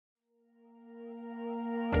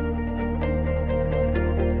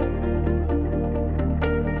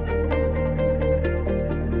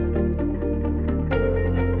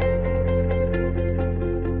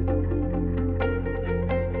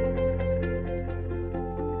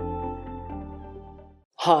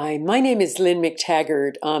Hi, my name is Lynn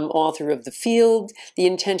McTaggart. I'm author of The Field, The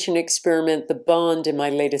Intention Experiment, The Bond, and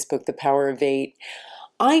my latest book, The Power of Eight.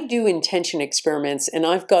 I do intention experiments, and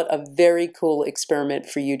I've got a very cool experiment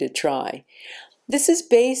for you to try. This is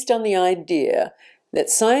based on the idea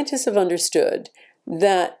that scientists have understood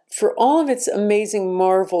that for all of its amazing,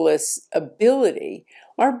 marvelous ability,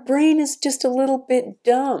 our brain is just a little bit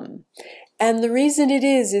dumb. And the reason it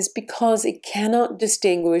is because it cannot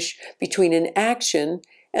distinguish between an action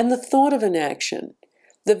and the thought of an action.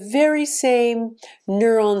 The very same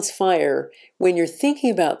neurons fire when you're thinking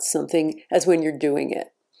about something as when you're doing it.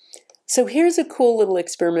 So here's a cool little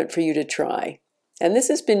experiment for you to try. And this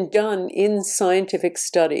has been done in scientific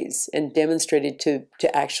studies and demonstrated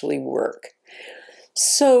to actually work.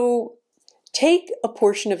 So take a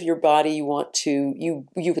portion of your body you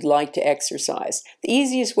would like to exercise. The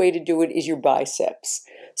easiest way to do it is your biceps.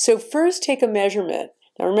 So first take a measurement.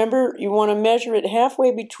 Now remember, you want to measure it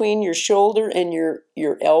halfway between your shoulder and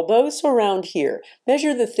your elbow, so around here.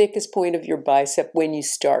 Measure the thickest point of your bicep when you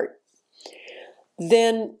start.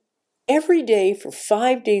 Then every day for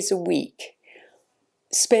 5 days a week,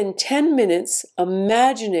 spend 10 minutes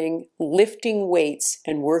imagining lifting weights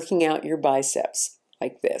and working out your biceps.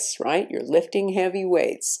 Like this, right? You're lifting heavy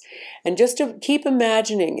weights. And just to keep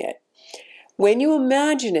imagining it. When you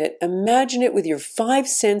imagine it with your 5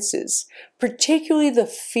 senses, particularly the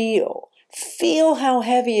feel. Feel how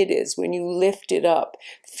heavy it is when you lift it up.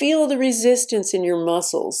 Feel the resistance in your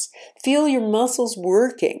muscles. Feel your muscles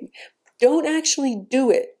working. Don't actually do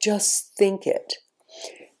it, just think it.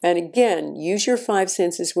 And again, use your 5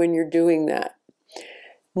 senses when you're doing that.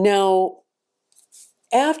 Now,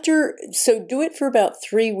 so do it for about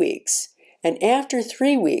 3 weeks, and after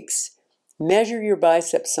 3 weeks, measure your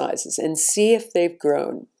bicep sizes and see if they've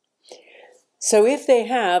grown. So if they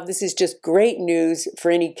have, this is just great news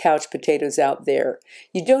for any couch potatoes out there.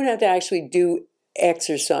 You don't have to actually do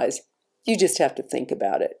exercise. You just have to think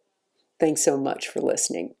about it. Thanks so much for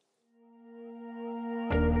listening.